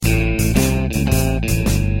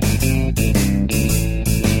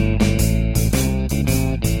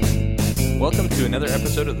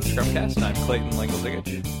episode of the Scrumcast. I'm Clayton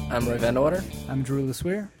Lengel-Zigich. I'm Roy Vandewater. I'm Drew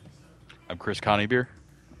LeSueur. I'm Chris Coneybeer.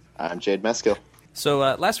 I'm Jade Meskil. So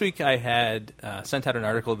last week I had sent out an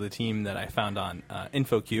article to the team that I found on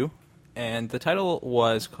InfoQ, and the title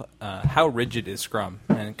was How Rigid is Scrum?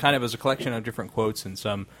 And kind of was a collection of different quotes and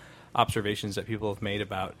some observations that people have made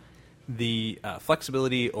about the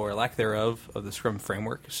flexibility or lack thereof of the Scrum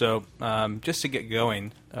framework. So just to get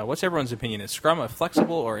going, what's everyone's opinion? Is Scrum a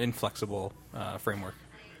flexible or inflexible framework?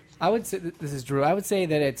 I would say, this is Drew, I would say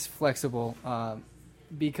that it's flexible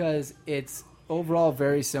because it's overall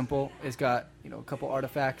very simple. It's got a couple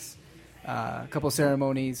artifacts, a couple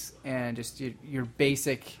ceremonies, and just your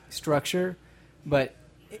basic structure. But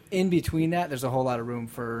in between that, there's a whole lot of room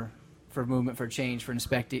for movement, for change, for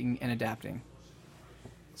inspecting and adapting.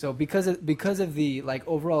 So because of the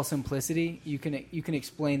overall simplicity, you can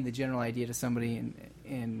explain the general idea to somebody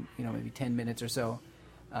in maybe 10 minutes or so.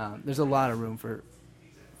 There's a lot of room for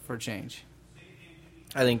change.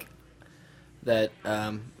 I think that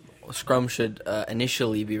Scrum should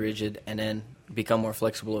initially be rigid and then become more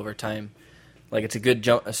flexible over time. Like, it's a good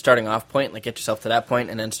starting off point. Like, get yourself to that point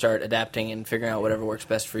and then start adapting and figuring out whatever works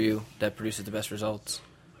best for you that produces the best results.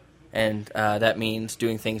 And that means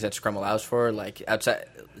doing things that Scrum allows for, like outside,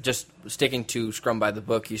 just sticking to Scrum by the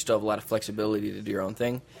book. You still have a lot of flexibility to do your own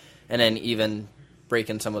thing, and then even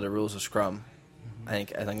breaking some of the rules of Scrum. I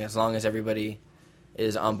think as long as everybody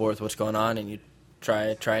is on board with what's going on, and you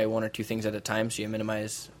try one or two things at a time, so you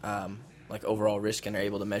minimize overall risk and are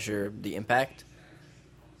able to measure the impact.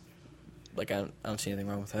 I don't see anything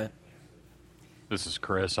wrong with that. This is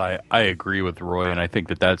Chris. I agree with Roy, and I think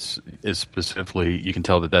that is specifically, you can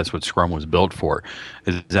tell that that's what Scrum was built for,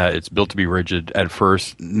 is that it's built to be rigid at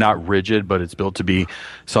first, not rigid, but it's built to be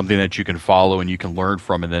something that you can follow and you can learn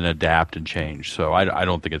from and then adapt and change. So I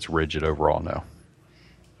don't think it's rigid overall, no.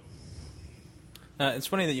 It's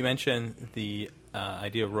funny that you mentioned the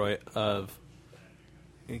idea, Roy, of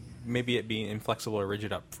maybe it being inflexible or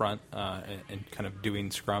rigid up front and kind of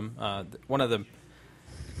doing Scrum. One of the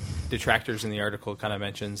detractors in the article kind of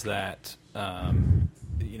mentions that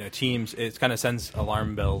teams, it kind of sends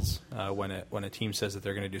alarm bells when a team says that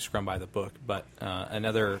they're going to do Scrum by the book. But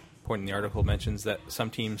another point in the article mentions that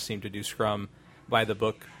some teams seem to do Scrum by the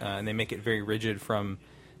book and they make it very rigid from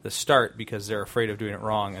the start because they're afraid of doing it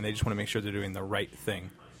wrong and they just want to make sure they're doing the right thing.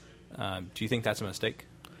 Do you think that's a mistake?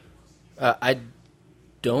 I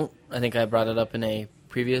don't. I think I brought it up in a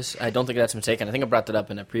previous. I don't think that's a mistake, and I think I brought that up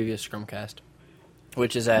in a previous Scrumcast,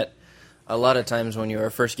 which is that a lot of times when you're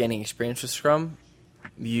first gaining experience with Scrum,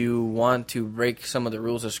 you want to break some of the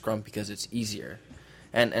rules of Scrum because it's easier.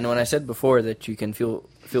 And when I said before that you can feel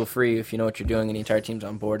free if you know what you're doing and the entire team's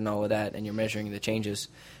on board and all of that, and you're measuring the changes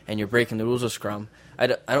and you're breaking the rules of Scrum, I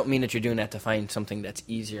don't mean that you're doing that to find something that's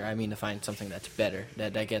easier. I mean to find something that's better,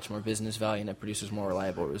 that gets more business value and that produces more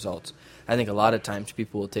reliable results. I think a lot of times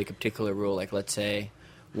people will take a particular rule, like let's say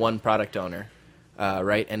one product owner,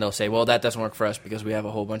 right? And they'll say, well, that doesn't work for us because we have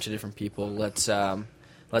a whole bunch of different people. Let's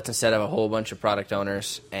instead have a whole bunch of product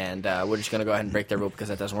owners, and we're just going to go ahead and break that rule because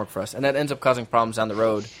that doesn't work for us. And that ends up causing problems down the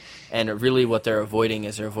road. And really what they're avoiding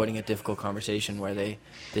is they're avoiding a difficult conversation where they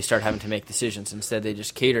start having to make decisions. Instead, they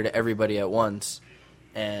just cater to everybody at once,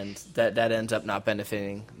 and that ends up not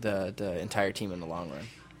benefiting the entire team in the long run.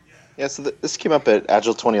 Yeah, so this came up at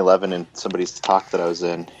Agile 2011 in somebody's talk that I was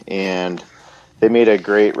in, and they made a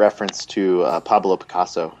great reference to Pablo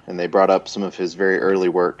Picasso, and they brought up some of his very early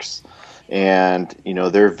works. And,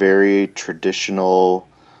 they're very traditional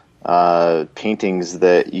paintings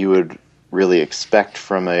that you would really expect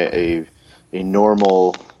from a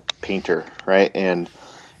normal painter, right? And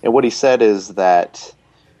what he said is that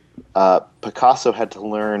Picasso had to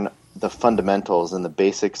learn the fundamentals and the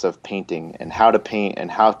basics of painting and how to paint and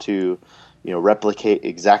how to, replicate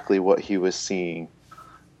exactly what he was seeing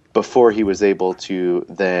before he was able to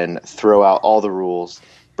then throw out all the rules,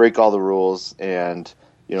 break all the rules, and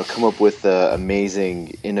come up with the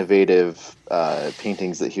amazing, innovative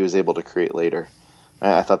paintings that he was able to create later.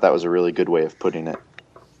 I thought that was a really good way of putting it.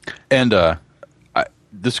 And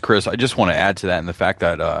this, Chris, I just want to add to that in the fact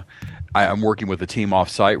that I'm working with a team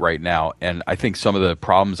off-site right now, and I think some of the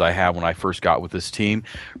problems I had when I first got with this team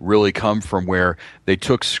really come from where they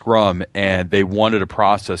took Scrum and they wanted a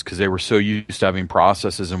process because they were so used to having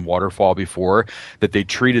processes in Waterfall before that they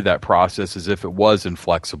treated that process as if it was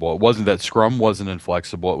inflexible. It wasn't that Scrum wasn't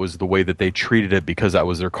inflexible. It was the way that they treated it because that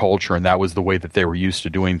was their culture and that was the way that they were used to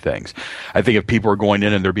doing things. I think if people are going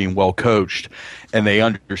in and they're being well coached and they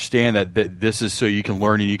understand that this is so you can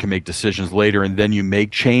learn and you can make decisions later and then you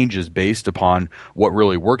make changes based upon what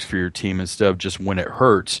really works for your team instead of just when it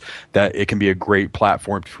hurts, that it can be a great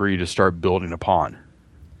platform for you to start building upon.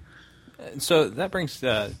 So that brings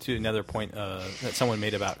to another point that someone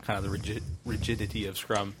made about kind of the rigidity of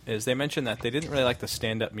Scrum, is they mentioned that they didn't really like the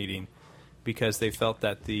stand-up meeting because they felt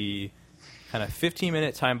that the kind of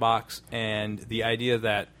 15-minute time box and the idea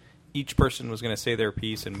that each person was going to say their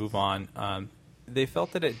piece and move on, they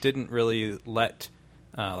felt that it didn't really let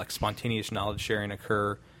like spontaneous knowledge sharing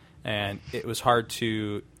occur, and it was hard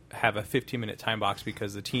to have a 15-minute time box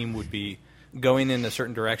because the team would be going in a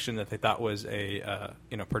certain direction that they thought was a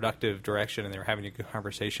productive direction, and they were having a good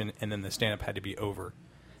conversation, and then the stand-up had to be over.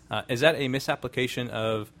 Is that a misapplication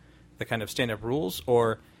of the kind of stand-up rules,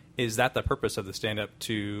 or is that the purpose of the stand-up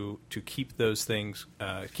to keep those things,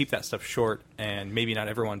 keep that stuff short, and maybe not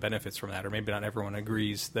everyone benefits from that, or maybe not everyone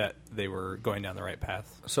agrees that they were going down the right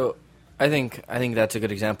path? So I think that's a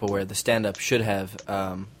good example where the stand-up should have,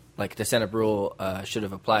 like the stand-up rule should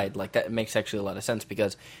have applied. Like that makes actually a lot of sense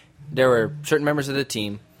because there were certain members of the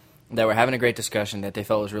team that were having a great discussion that they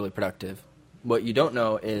felt was really productive. What you don't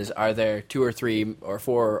know is, are there 2 or 3 or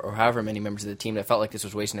 4 or however many members of the team that felt like this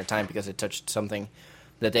was wasting their time because it touched something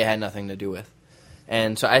that they had nothing to do with?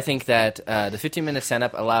 And so I think that the 15-minute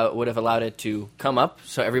stand-up would have allowed it to come up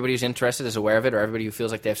so everybody who's interested is aware of it, or everybody who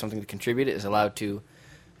feels like they have something to contribute is allowed to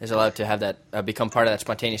have that become part of that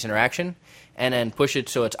spontaneous interaction, and then push it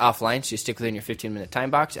so it's offline, so you stick within your 15-minute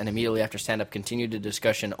time box, and immediately after stand-up, continue the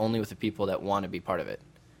discussion only with the people that want to be part of it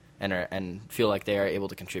and feel like they are able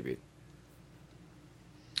to contribute.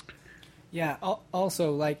 Yeah,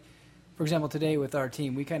 also, like, for example, today with our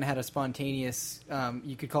team, we kind of had a spontaneous,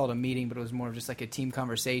 you could call it a meeting, but it was more of just like a team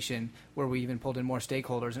conversation where we even pulled in more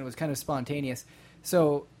stakeholders, and it was kind of spontaneous.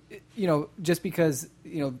 So, just because,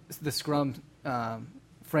 the Scrum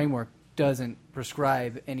framework doesn't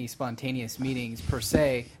prescribe any spontaneous meetings per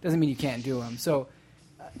se, doesn't mean you can't do them. So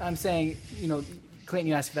I'm saying, Clayton,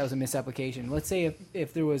 you asked if that was a misapplication. Let's say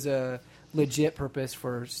if there was a legit purpose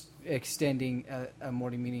for extending a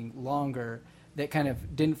morning meeting longer that kind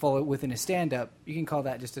of didn't fall within a stand-up, you can call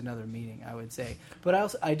that just another meeting, I would say.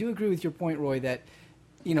 But I do agree with your point, Roy, that,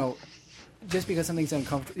 just because something's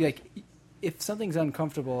uncomfortable, like if something's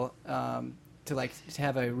uncomfortable to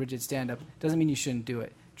have a rigid stand-up, doesn't mean you shouldn't do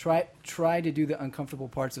it. Try to do the uncomfortable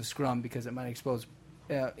parts of Scrum because it might expose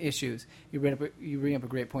issues. You bring up a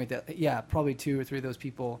great point that, probably 2 or 3 of those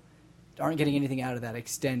people aren't getting anything out of that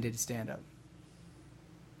extended stand-up.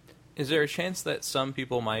 Is there a chance that some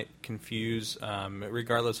people might confuse,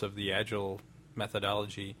 regardless of the Agile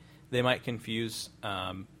methodology, they might confuse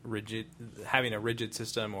having a rigid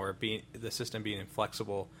system or the system being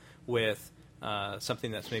inflexible with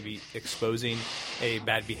something that's maybe exposing a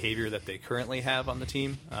bad behavior that they currently have on the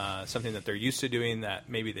team, something that they're used to doing that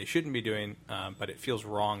maybe they shouldn't be doing, but it feels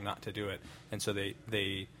wrong not to do it, and so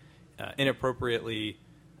they inappropriately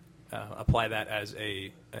apply that as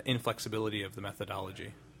a inflexibility of the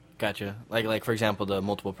methodology. Gotcha. Like for example, the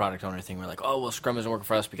multiple product owner thing. We're like, oh, well, Scrum isn't working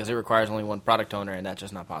for us because it requires only one product owner, and that's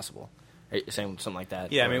just not possible. Are you saying something like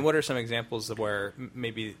that? Yeah, I mean, what are some examples of where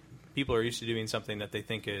maybe people are used to doing something that they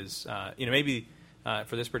think is, maybe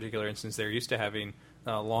for this particular instance, they're used to having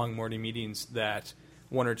long morning meetings that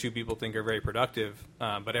 1 or 2 people think are very productive,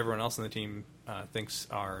 but everyone else on the team thinks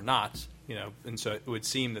are not, and so it would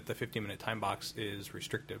seem that the 15-minute time box is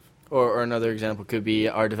restrictive. Or another example could be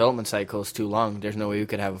our development cycle is too long. There's no way we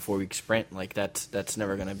could have a 4-week sprint. Like that's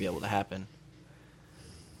never going to be able to happen.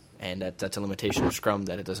 And that's a limitation of Scrum,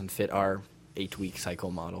 that it doesn't fit our 8-week cycle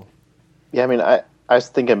model. Yeah, I mean, I was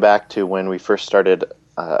thinking back to when we first started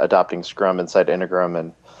adopting Scrum inside Integrum,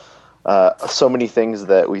 and so many things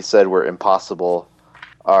that we said were impossible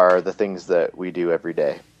are the things that we do every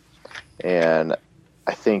day. And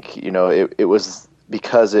I think, it was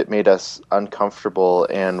because it made us uncomfortable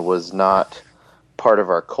and was not part of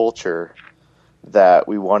our culture that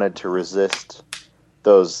we wanted to resist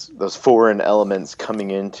those foreign elements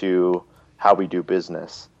coming into how we do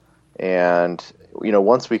business. And,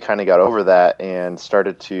 once we kind of got over that and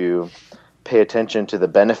started to pay attention to the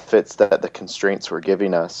benefits that the constraints were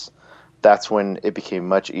giving us, that's when it became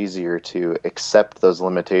much easier to accept those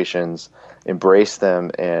limitations, embrace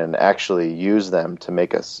them, and actually use them to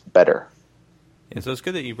make us better. Yeah, so it's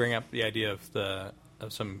good that you bring up the idea of the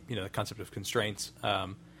concept of constraints.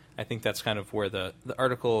 I think that's kind of where the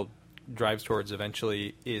article drives towards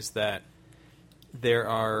eventually, is that there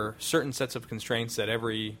are certain sets of constraints that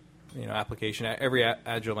every application, every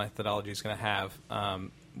Agile methodology is going to have,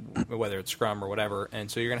 whether it's Scrum or whatever.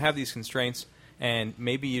 And so you're going to have these constraints, and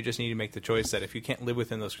maybe you just need to make the choice that if you can't live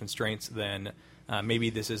within those constraints, then maybe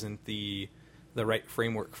this isn't the right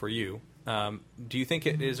framework for you. Do you think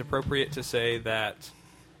it is appropriate to say that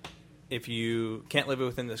if you can't live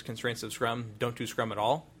within the constraints of Scrum, don't do Scrum at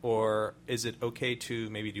all? Or is it okay to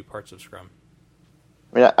maybe do parts of Scrum?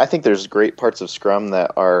 I mean, I think there's great parts of Scrum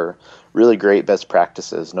that are really great best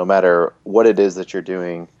practices, no matter what it is that you're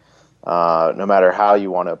doing, no matter how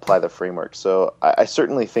you want to apply the framework. So I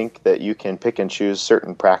certainly think that you can pick and choose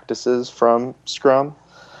certain practices from Scrum,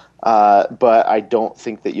 but I don't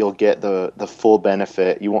think that you'll get the full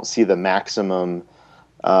benefit. You won't see the maximum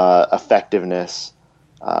effectiveness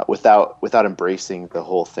without embracing the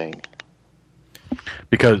whole thing.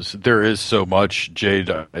 Because there is so much, Jade.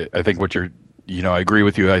 I think what you're, I agree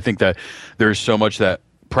with you. I think that there's so much that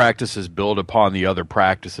practices build upon the other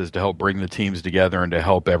practices to help bring the teams together and to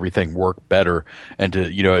help everything work better and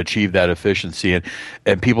to, achieve that efficiency.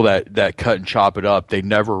 And people that cut and chop it up, they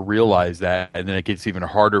never realize that. And then it gets even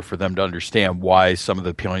harder for them to understand why some of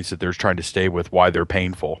the points that they're trying to stay with, why they're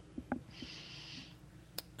painful.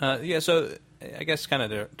 So I guess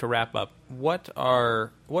kind of to wrap up, what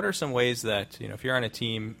are some ways that, if you're on a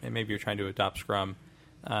team and maybe you're trying to adopt Scrum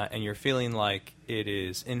and you're feeling like it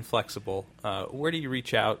is inflexible, where do you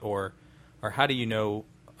reach out or how do you know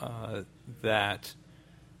that,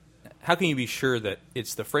 how can you be sure that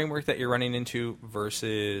it's the framework that you're running into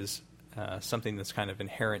versus something that's kind of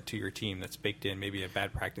inherent to your team that's baked in, maybe a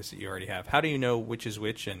bad practice that you already have? How do you know which is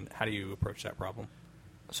which and how do you approach that problem?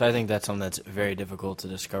 So I think that's something that's very difficult to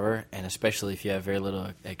discover, and especially if you have very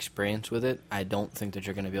little experience with it, I don't think that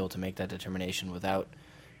you're going to be able to make that determination without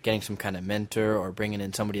getting some kind of mentor or bringing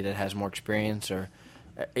in somebody that has more experience, or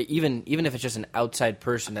even if it's just an outside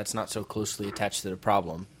person that's not so closely attached to the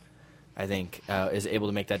problem, I think is able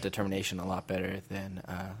to make that determination a lot better than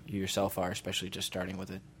you yourself are, especially just starting with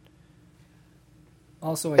it.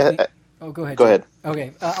 Also, I think... go ahead. Go ahead.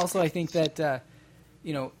 Okay. Also, I think that...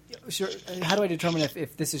 sure. How do I determine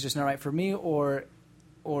if this is just not right for me, or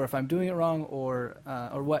if I'm doing it wrong, or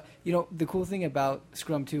what? The cool thing about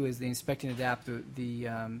Scrum too is the inspect and adapt, the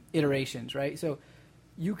iterations, right? So,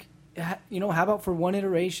 how about for one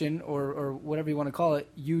iteration or whatever you want to call it,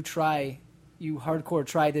 you hardcore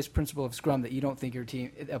try this principle of Scrum that you don't think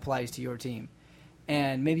it applies to your team,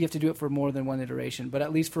 and maybe you have to do it for more than one iteration, but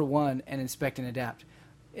at least for one, and inspect and adapt.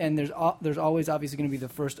 And there's always obviously going to be the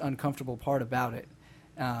first uncomfortable part about it.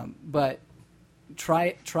 But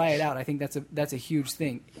try it out. I think that's a huge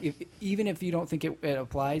thing. Even if you don't think it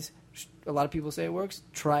applies, a lot of people say it works.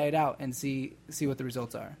 Try it out and see what the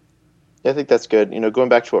results are. Yeah, I think that's good. Going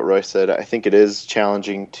back to what Roy said, I think it is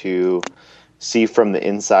challenging to see from the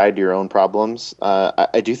inside your own problems.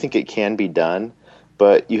 I do think it can be done,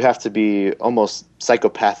 but you have to be almost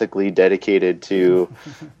psychopathically dedicated to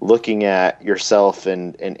looking at yourself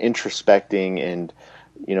and introspecting and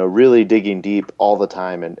really digging deep all the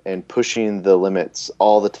time and pushing the limits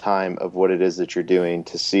all the time of what it is that you're doing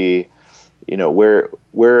to see, where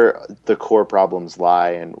the core problems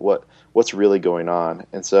lie and what's really going on.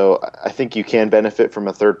 And so I think you can benefit from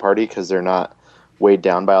a third party because they're not weighed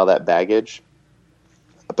down by all that baggage,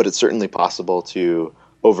 but it's certainly possible to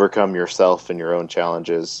overcome yourself and your own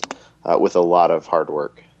challenges with a lot of hard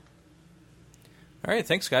work. All right.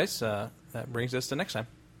 Thanks, guys. That brings us to next time.